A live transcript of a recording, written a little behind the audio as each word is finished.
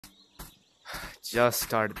just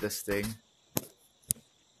started this thing.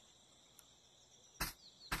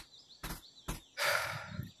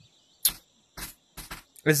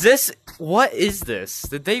 Is this... What is this?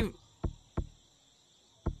 Did they...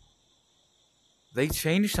 They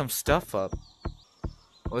changed some stuff up.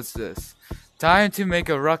 What's this? Time to make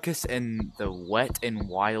a ruckus in the wet and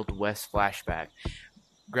wild west flashback.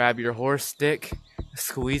 Grab your horse stick,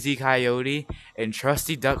 squeezy coyote, and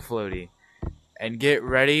trusty duck floaty. And get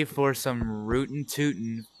ready for some rootin'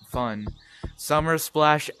 tootin' fun. Summer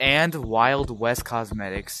Splash and Wild West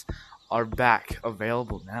Cosmetics are back,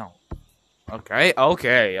 available now.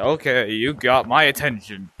 Okay, you got my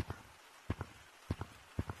attention.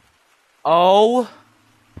 Oh!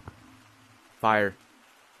 Fire.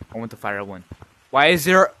 I want the fire one. Why is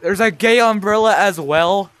there's a gay umbrella as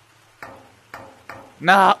well?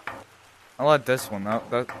 Nah. I want this one.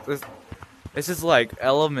 This is like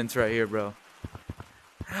elements right here, bro.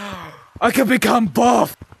 I can become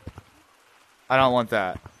buff! I don't want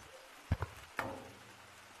that.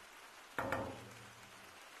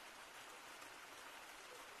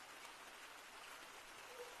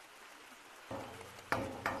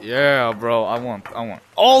 Yeah, bro, I want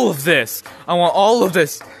all of this! I want all of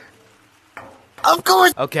this! Of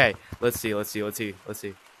course! Okay, let's see.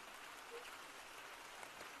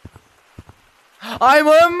 I'm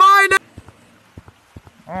a minor!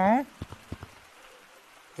 Oh.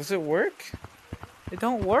 Does it work? It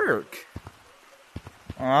don't work.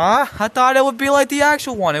 I thought it would be like the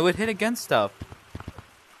actual one. It would hit against stuff.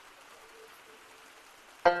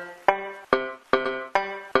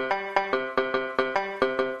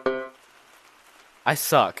 I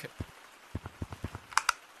suck.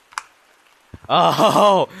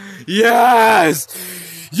 Oh, yes!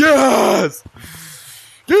 Yes!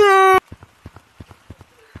 Yeah!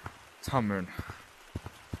 Tumern.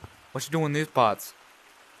 What you doing in these pots?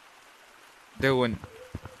 Doing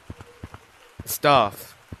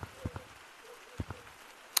stuff.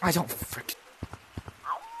 I don't freaking.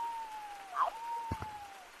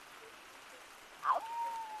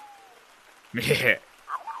 Yeah.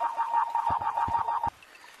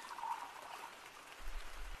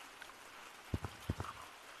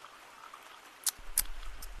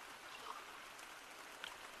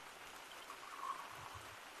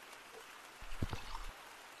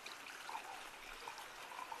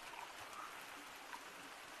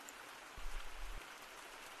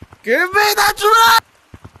 Give me that truck!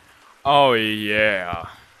 Oh yeah.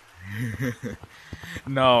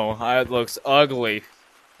 No, that looks ugly.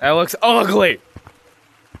 That looks ugly!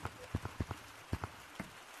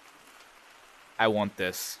 I want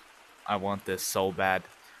this. I want this so bad.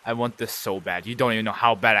 I want this so bad. You don't even know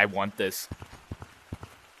how bad I want this.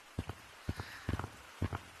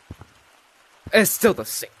 It's still the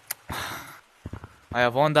same. I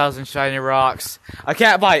have 1,000 shiny rocks. I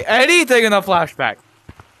can't buy anything in the flashback.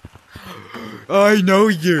 I know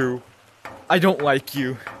you. I don't like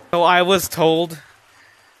you. So I was told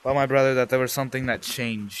by my brother that there was something that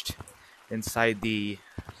changed inside the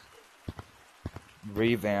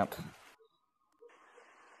revamp.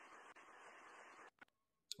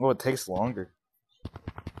 Oh, it takes longer.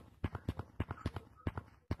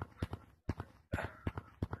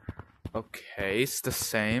 Okay, it's the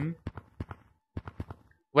same.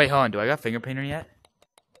 Wait, hold on. Do I got finger painter yet?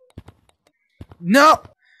 No!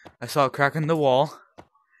 I saw a crack in the wall.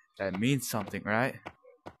 That means something, right?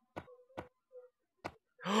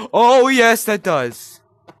 Oh, yes, that does.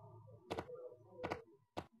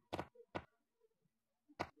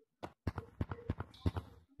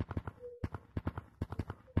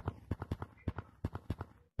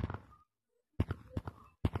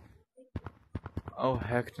 Oh,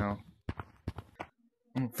 heck no.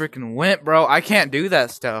 I'm a freaking wimp, bro. I can't do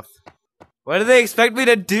that stuff. What do they expect me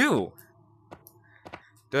to do?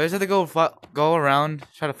 Do I just have to go around,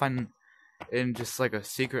 try to find in just like a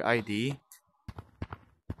secret ID?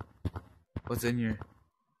 What's in here?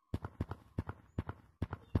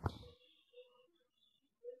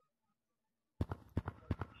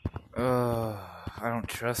 I don't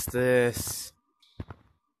trust this.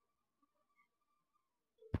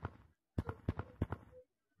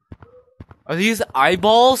 Are these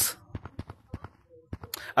eyeballs?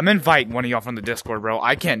 I'm inviting one of y'all from the Discord, bro.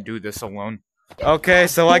 I can't do this alone. Okay,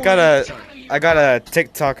 so I got a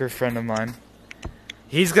TikToker friend of mine.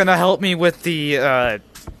 He's gonna help me with the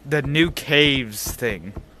new caves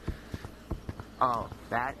thing. Oh,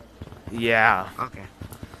 that? Yeah. Okay.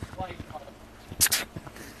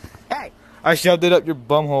 Hey! I shoved it up your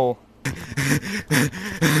bumhole.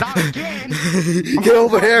 Not again! Get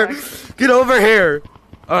over here! Get over here!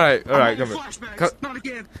 Alright, I'm come on here. flashbacks. Not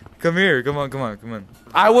again. Come here, come on.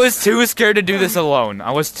 I was too scared to do this alone.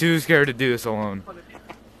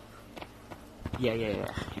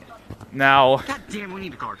 Yeah. Now, God damn, we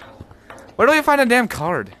need a card. where do we find a damn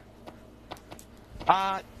card?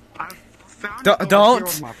 I found Don't- it over don't- here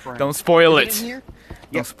with my friend. Don't spoil Is it. in here?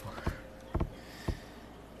 Don't Yep. spoil.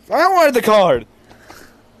 I wanted the card.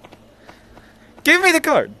 Give me the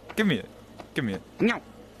card. Give me it. No.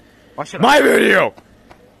 Why should My video.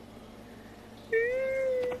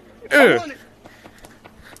 I Ugh. want it.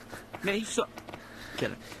 Man, you suck.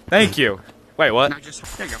 Kidding. Thank you. Wait, what? Now just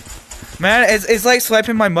there you go. Man, it's like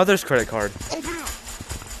swiping my mother's credit card. Open up.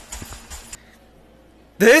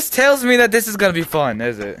 This tells me that this is gonna be fun,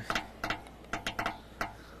 is it?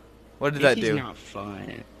 What did that This is do? not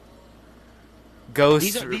fun.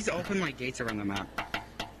 Ghost. These open like gates around the map.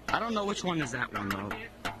 I don't know which one is that one though.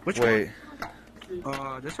 Which Wait,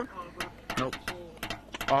 one? This one? Nope.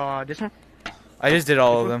 This one? I just did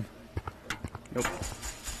all of them. Nope.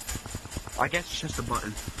 I guess it's just a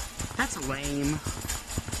button. That's lame.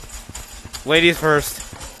 Ladies first.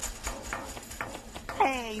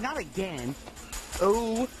 Hey, not again.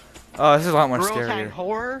 Oh. Oh, this is a lot more Girl tag scarier.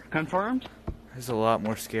 horror confirmed. This is a lot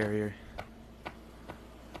more scarier.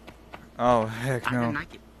 Oh heck I no! didn't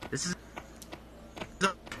like it. This is.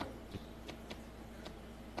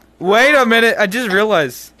 Wait a minute! I just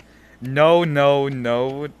realized. No.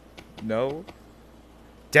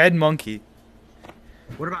 Dead monkey.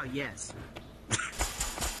 What about yes?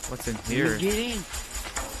 What's in You here? get in.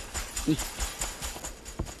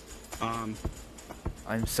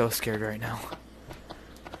 I'm so scared right now.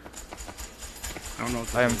 I don't know.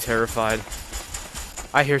 What I am terrified.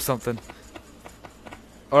 I hear something.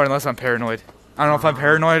 Or unless I'm paranoid. I don't know if I'm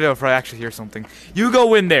paranoid or if I actually hear something. You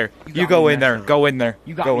go in there. You got go me in there. messed up. Go in there.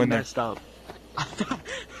 You got Go me in there. messed up.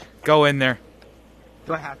 Go in there.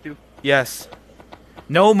 Do I have to? Yes.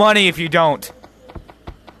 No money if you don't.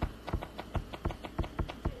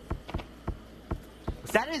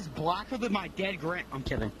 That is blacker than my dead grand. I'm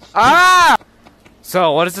kidding. Ah!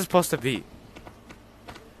 So, what is this supposed to be?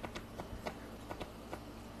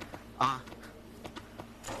 I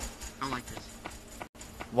don't like this.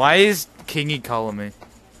 Why is Kingy calling me?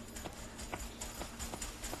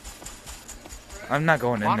 I'm not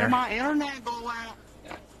going in Why did there. my internet go out?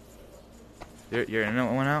 Your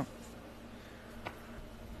internet went out?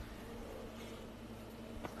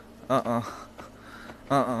 Uh-uh.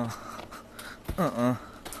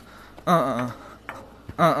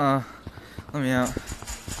 Let me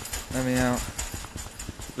out.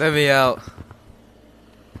 Let me out.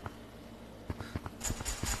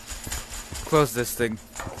 Close this thing.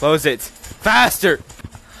 Close it. Faster!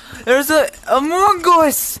 There's a Among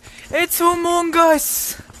Us! It's Among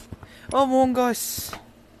Us! Among Us.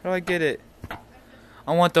 How do I get it?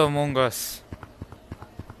 I want the Among Us.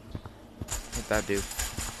 What'd that do?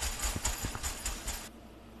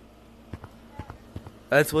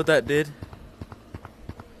 That's what that did?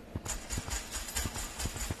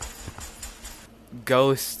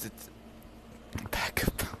 Ghost. Back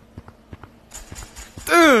up.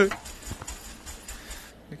 Dude!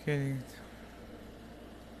 Okay.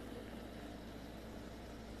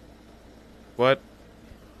 What?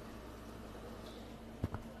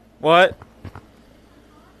 What?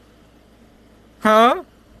 Huh?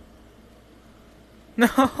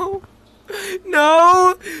 No!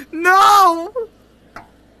 No! No!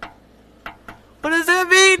 What does that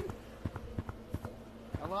mean?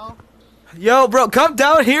 Hello? Yo, bro, come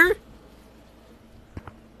down here!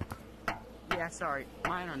 Yeah, sorry.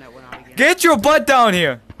 My internet went out again. Get your butt down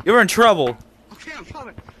here! You're in trouble. Okay, I'm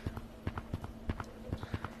coming.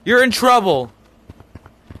 You're in trouble.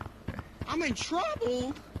 I'm in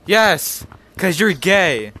trouble? Yes, cause you're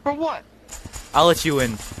gay. For what? I'll let you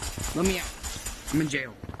in. Let me out. I'm in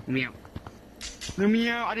jail. Let me out. Let me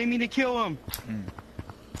out. I didn't mean to kill him.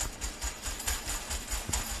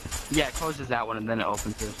 Yeah, it closes that one and then it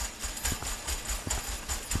opens it.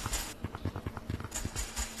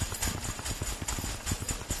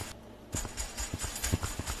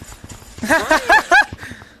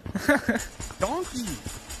 Donkey.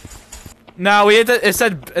 No, we had to, it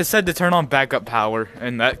said to turn on backup power,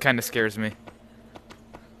 and that kind of scares me.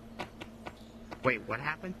 Wait, what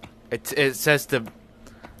happened? It says to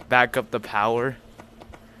back up the power,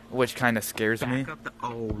 which kind of scares me. Back up the.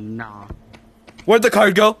 Oh, nah. Where'd the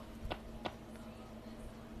card go?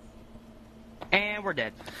 And we're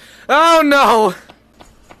dead. Oh no!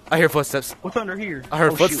 I hear footsteps. What's under here? I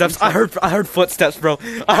heard Oh, shoot, footsteps. I'm sorry. I heard footsteps, bro.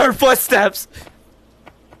 I heard footsteps.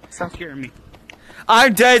 Stop scaring me.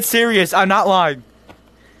 I'm dead serious. I'm not lying.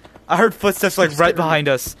 I heard footsteps like right behind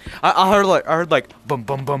us. I heard like bum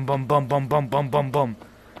bum bum bum bum bum bum bum bum bum.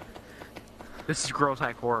 This is Girl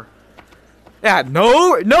Attack Horror. Yeah,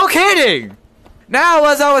 no kidding. Now,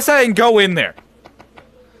 as I was saying, go in there.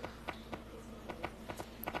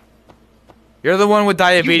 You're the one with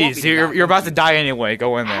diabetes. You're about to die anyway.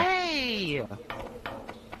 Go in there. Hey!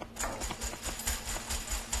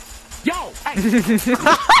 Yo! Hey!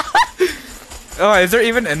 Oh, is there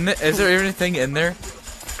even anything in there?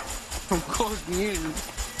 Don't close me in.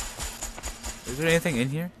 Is there anything in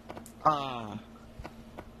here? I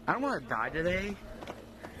don't want to die today.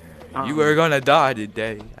 You are gonna die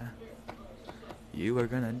today. You are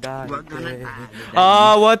gonna die We're gonna today. die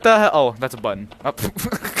today. What the hell? Oh, that's a button. Oh.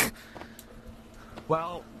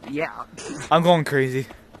 Well, yeah. I'm going crazy.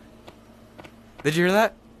 Did you hear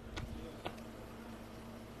that?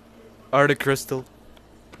 Arctic Crystal.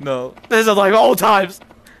 No. This is like old times.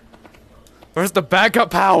 Where's the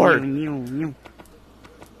backup power?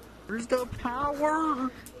 Where's the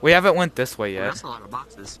power? We haven't went this way Oh, yet. that's a lot of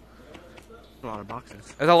boxes. A lot of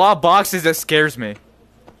boxes. There's a lot of boxes that scares me.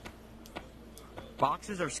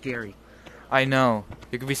 Boxes are scary. I know.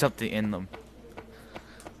 There could be something in them.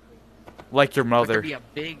 Like your There mother. could be a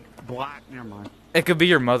big black. Never mind. It could be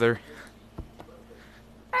your mother.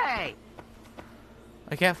 Hey!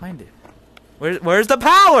 I can't find it. Where's the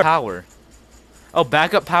power? Power. Oh,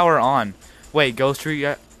 backup power on. Wait, Ghost Tree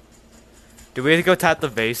yet? Do we have to go tap the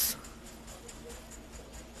vase?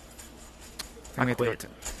 I we have to go quit.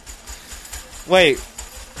 Wait.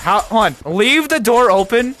 Hold on. Leave the door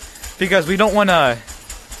open because we don't want to.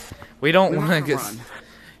 We don't want to get. run.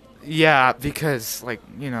 Yeah, because like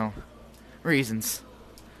reasons.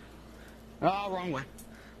 Oh, wrong way.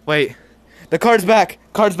 Wait. The card's back.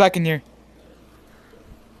 Card's back in here.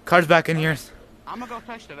 Card's back in here. I'm gonna go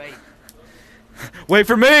touch the vape. Wait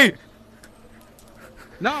for me.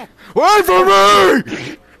 No! Wait for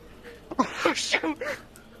me. Shoot!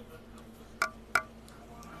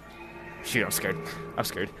 Shoot, I'm scared. I'm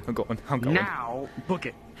scared. I'm going. I'm going. Now, book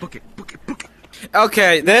it. Book it. Book it. Book it.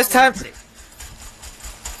 Okay, this time. That's it.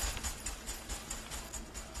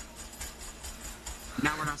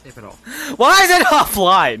 Now we're not safe at all. Why is it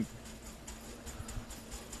offline?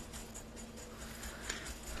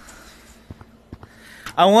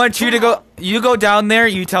 I want you to go. You go down there.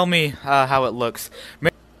 You tell me how it looks.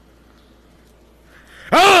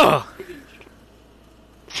 Oh!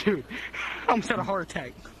 Dude, I almost had a heart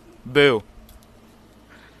attack. Boo.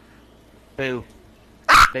 Boo.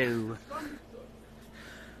 Boo.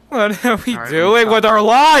 What are we Alright, doing stop. with our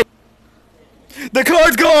life? The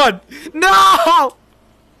card's gone. No!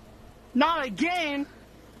 Not again!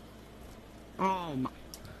 Oh my.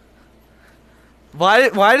 Why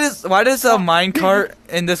does a minecart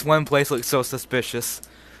in this one place look so suspicious?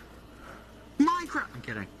 Minecraft! I'm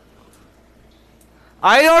kidding.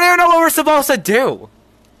 I don't even know what we're supposed to do.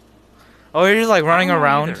 Oh, you're just like running I don't know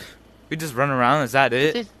around. either. We just run around. Is that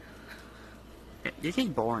it? This is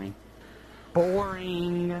boring.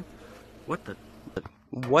 Boring. What the?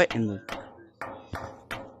 What in the?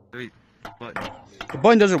 Wait, what? The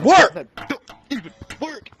button doesn't work. Don't even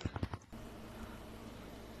work.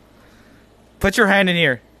 Put your hand in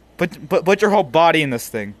here. Put your whole body in this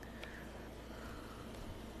thing.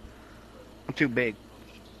 I'm too big.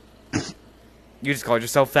 You just called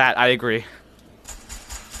yourself fat. I agree.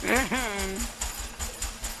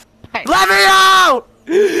 Hey. Let me out!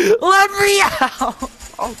 Let me out!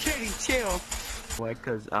 Oh, Kitty, chill. What?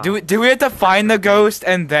 Cause Do we have to find the ghost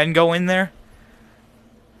and then go in there?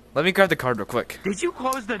 Let me grab the card real quick. did you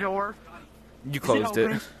close the door? You closed it.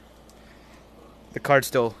 open? The card's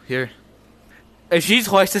still here. Is she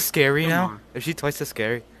twice as scary Come now? on. Is she twice as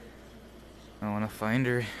scary? I don't want to find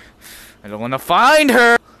her. I don't want to find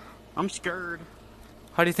her! I'm scared.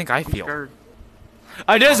 How do you think I I'm feel? scared.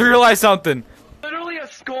 I just realized something. Literally a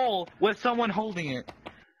skull with someone holding it.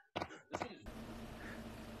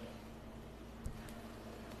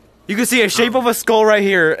 You can see a shape of a skull right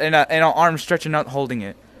here and an arm stretching out holding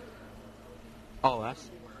it. Oh,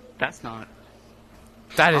 that's not.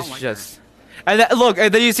 That I is don't like just... And look,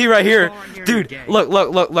 and then you see right here. Go on here, Dude, gay.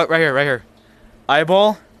 look, right here.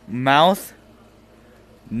 Eyeball, mouth,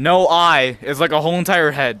 no eye. It's like a whole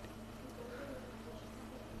entire head.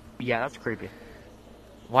 Yeah, that's creepy.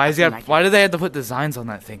 Why is he That's why do they have to put designs on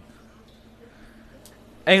that thing?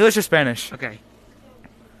 English or Spanish? Okay.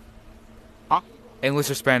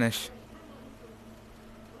 English or Spanish?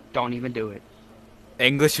 Don't even do it.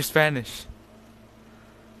 English or Spanish?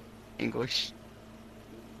 English.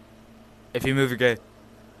 If you move, you're gay.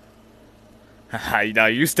 Haha,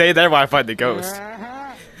 you stay there while I find the ghost.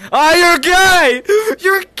 Oh, you're gay!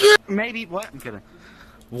 You're gay! Maybe what? I'm kidding.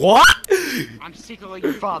 What? I'm secretly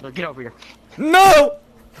your father. Get over here. No!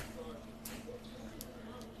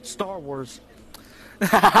 Star Wars.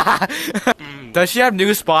 Does she have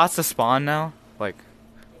new spots to spawn now? Like,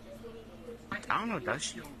 I don't know, does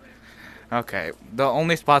she? okay, the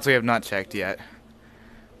only spots we have not checked yet.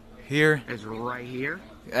 Here, Is right here.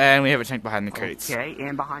 and we haven't checked behind the crates. Okay,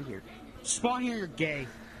 and behind here. Spawn here, you're gay.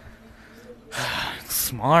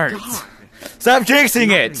 Smart. God. Stop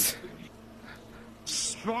jinxing it!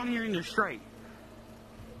 Spawn here and you're straight.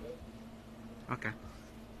 Okay.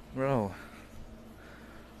 Bro.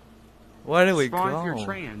 Where do we Spawn if go? you're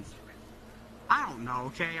trans. I don't know,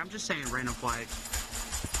 okay? I'm just saying random flags.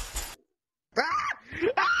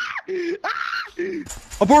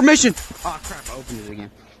 Abort mission! Oh crap, I opened it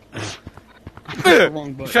again.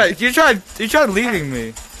 Wrong button. You tried leaving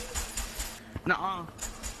me. Nuh-uh.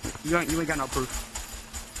 You ain't got no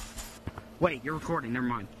proof. Wait, you're recording, never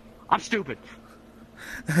mind. I'm stupid.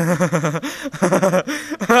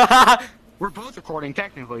 We're both recording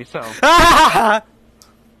technically, so.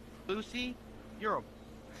 Lucy, you're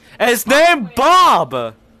a His name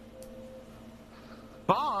Bob.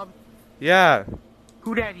 Bob? Yeah,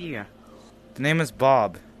 Who that here? the name is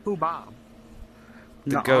Bob, Who Bob?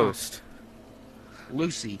 the Nuh-uh. ghost.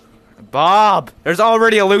 Lucy. Bob. There's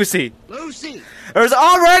already a Lucy. Lucy! There's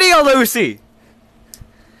already a Lucy.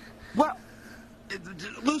 Well,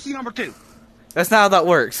 Lucy number 2. That's not how that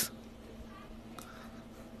works.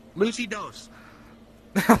 Lucy Dose.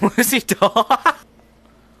 Lucy dog.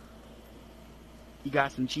 You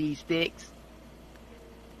got some cheese sticks?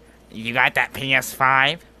 You got that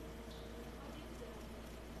PS5?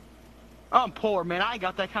 I'm poor, man. I ain't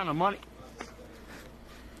got that kind of money.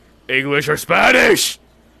 English or Spanish?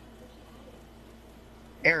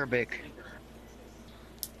 Arabic.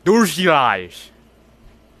 Durchreich.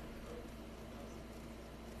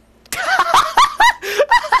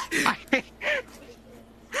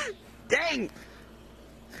 Dang!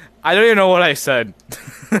 I don't even know what I said.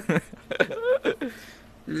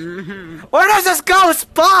 Where does this go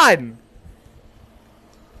spawn?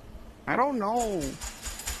 I don't know.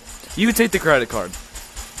 You take the credit card.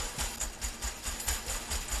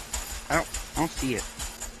 I don't see it.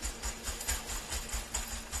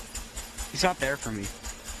 It's not there for me.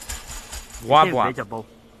 Womp womp. Invisible.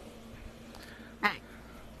 Hey.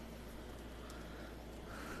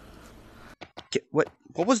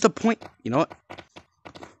 What was the point? You know what?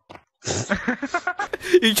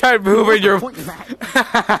 You tried moving your. Point back.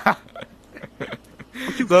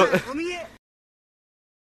 I'm too fat. Let me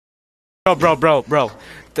in. Bro.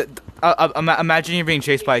 Imagine you're being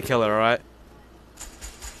chased by a killer, alright?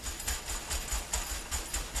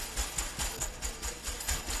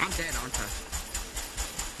 I'm dead, aren't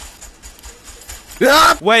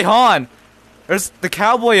I? Wait, hold on. There's the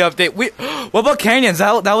cowboy update. What about canyons?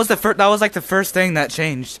 That was the first. That was like the first thing that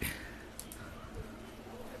changed.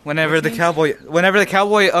 Whenever the cowboy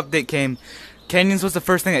update came, canyons was the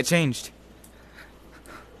first thing that changed.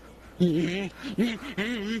 Yeah,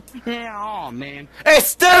 oh man. It's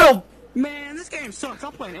still. Man, this game sucks.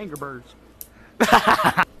 I'm playing Angry Birds.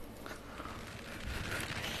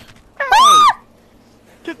 Hey!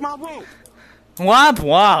 Kick my rope. Womp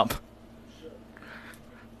womp.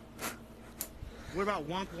 What about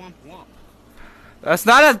womp womp womp? That's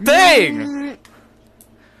not a thing.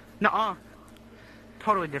 Nuh-uh.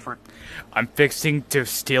 Totally different. I'm fixing to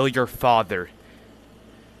steal your father.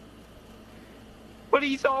 But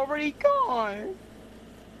he's already gone.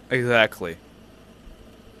 Exactly.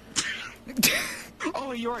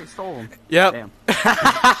 Oh, you already stole him. Yep. Damn.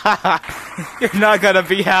 You're not gonna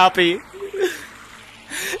be happy.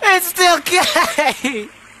 It's still gay.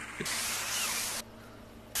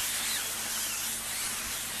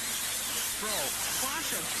 Bro,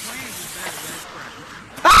 Clash of Clans is better than this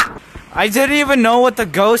crap. I didn't even know what the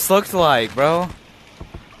ghost looked like, bro.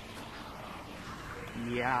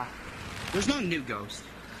 Yeah. There's no new ghost.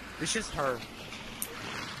 It's just her.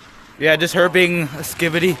 Yeah, just her being a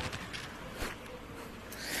skibbity.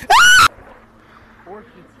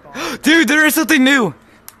 Dude, there is something new.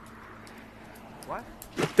 What?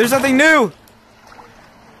 There's something new.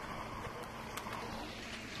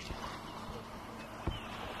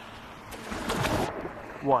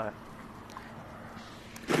 What?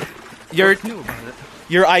 Your What's new about it?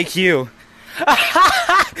 your IQ.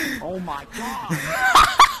 Oh my god!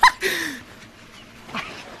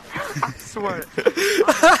 I swear.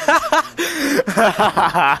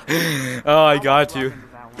 Oh, I got you.